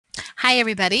Hi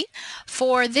everybody.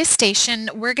 For this station,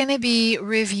 we're going to be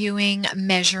reviewing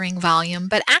measuring volume,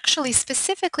 but actually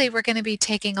specifically we're going to be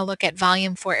taking a look at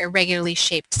volume for irregularly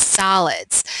shaped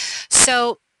solids.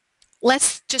 So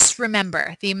let's just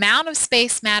remember, the amount of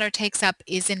space matter takes up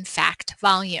is in fact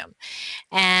volume.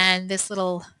 And this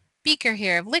little beaker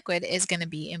here of liquid is going to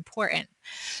be important.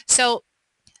 So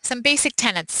some basic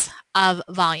tenets of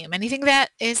volume. Anything that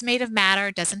is made of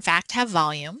matter does in fact have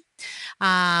volume.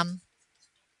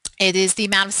 It is the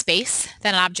amount of space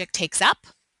that an object takes up.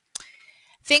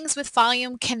 Things with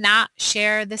volume cannot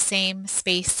share the same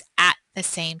space at the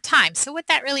same time. So what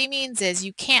that really means is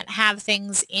you can't have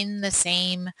things in the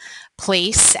same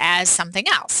place as something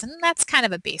else. And that's kind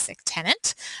of a basic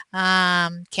tenet.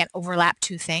 Can't overlap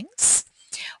two things.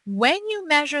 When you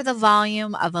measure the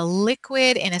volume of a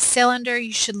liquid in a cylinder,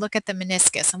 you should look at the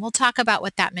meniscus. And we'll talk about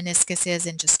what that meniscus is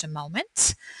in just a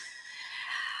moment.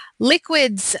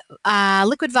 Liquid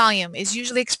volume is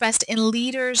usually expressed in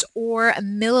liters or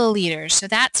milliliters, so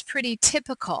that's pretty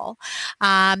typical.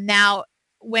 Now,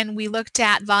 when we looked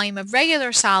at volume of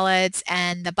regular solids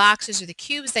and the boxes or the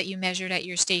cubes that you measured at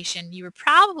your station, you were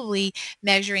probably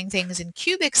measuring things in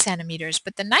cubic centimeters,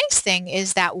 but the nice thing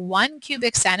is that 1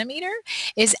 cubic centimeter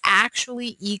is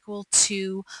actually equal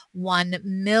to 1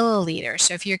 milliliter.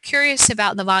 So if you're curious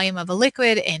about the volume of a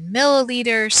liquid in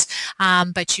milliliters,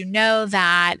 but you know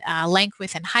that length,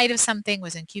 width, and height of something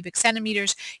was in cubic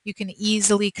centimeters, you can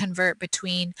easily convert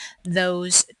between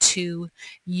those two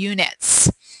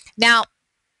units. Now,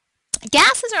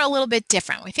 gases are a little bit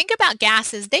different. When we think about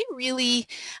gases, they really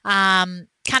kind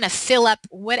of fill up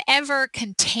whatever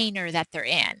container that they're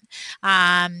in.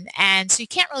 And so you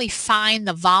can't really find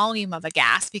the volume of a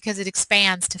gas because it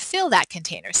expands to fill that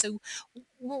container. So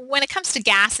when it comes to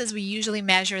gases, we usually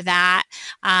measure that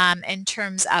in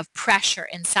terms of pressure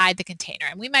inside the container.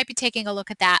 And we might be taking a look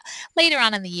at that later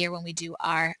on in the year when we do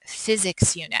our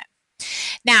physics unit.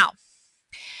 Now,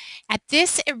 at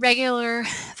this irregular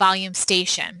volume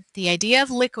station, the idea of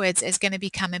liquids is going to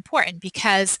become important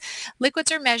because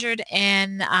liquids are measured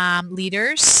in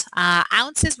liters.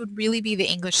 Ounces would really be the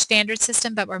English standard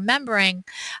system, but remembering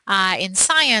in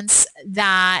science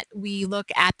that we look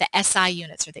at the SI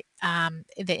units or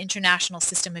the International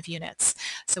System of Units.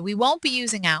 So we won't be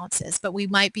using ounces, but we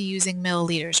might be using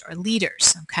milliliters or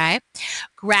liters, okay?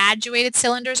 Graduated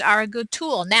cylinders are a good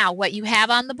tool. Now, what you have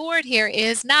on the board here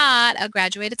is not a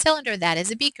graduated cylinder. That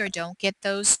is a beaker. Don't get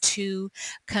those two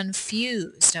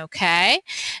confused, okay?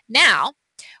 Now,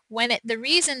 the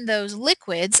reason those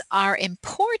liquids are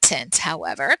important,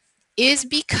 however, is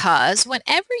because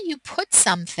whenever you put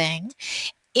something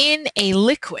in a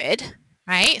liquid,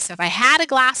 right? So if I had a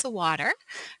glass of water,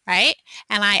 right,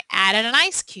 and I added an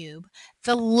ice cube,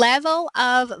 the level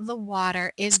of the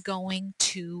water is going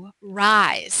to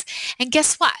rise. And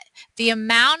guess what? The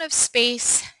amount of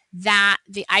space that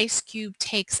the ice cube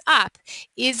takes up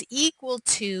is equal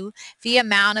to the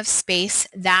amount of space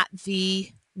that the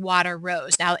water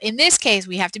rose. Now, in this case,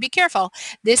 we have to be careful.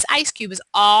 This ice cube is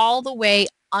all the way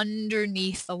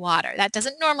underneath the water. That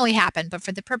doesn't normally happen, but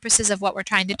for the purposes of what we're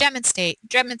trying to demonstrate,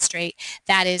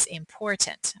 that is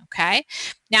important, okay?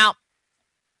 Now,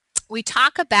 we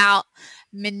talk about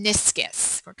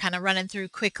meniscus. We're kind of running through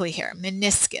quickly here.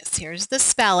 Meniscus, here's the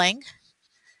spelling.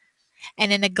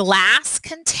 And in a glass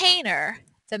container,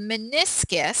 the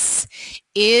meniscus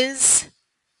is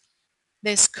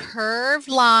this curved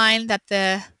line that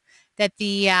the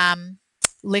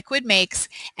liquid makes,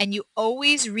 and you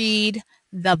always read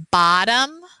the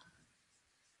bottom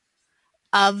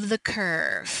of the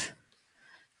curve.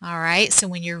 All right, so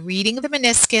when you're reading the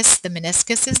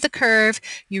meniscus is the curve,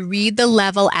 you read the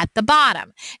level at the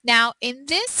bottom. Now, in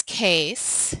this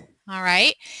case, all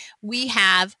right, we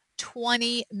have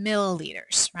 20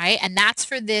 milliliters, right? And that's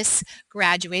for this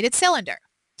graduated cylinder.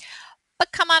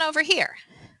 But come on over here.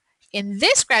 In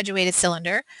this graduated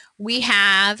cylinder, we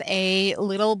have a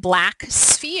little black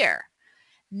sphere.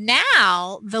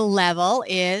 Now the level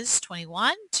is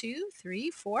 21, 2, 3,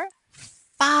 4,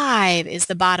 5 is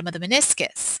the bottom of the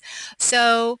meniscus.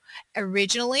 So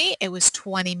originally it was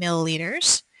 20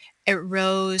 milliliters. It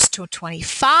rose to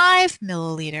 25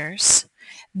 milliliters.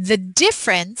 The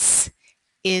difference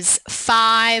is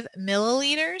 5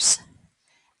 milliliters.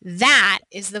 That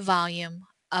is the volume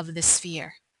of the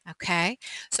sphere. Okay,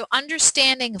 so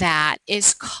understanding that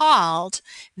is called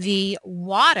the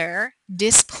water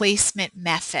displacement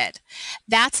method.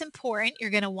 That's important.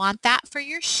 You're going to want that for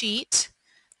your sheet,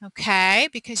 okay,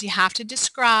 because you have to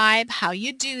describe how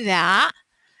you do that.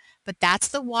 But that's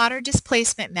the water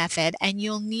displacement method, and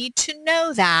you'll need to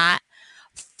know that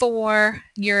for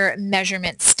your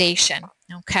measurement station,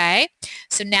 Okay,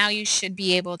 so now you should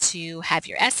be able to have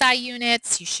your SI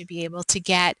units, you should be able to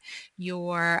get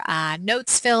your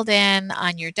notes filled in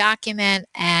on your document,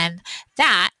 and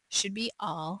that should be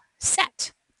all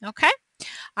set. Okay,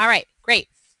 all right, great,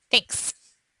 thanks.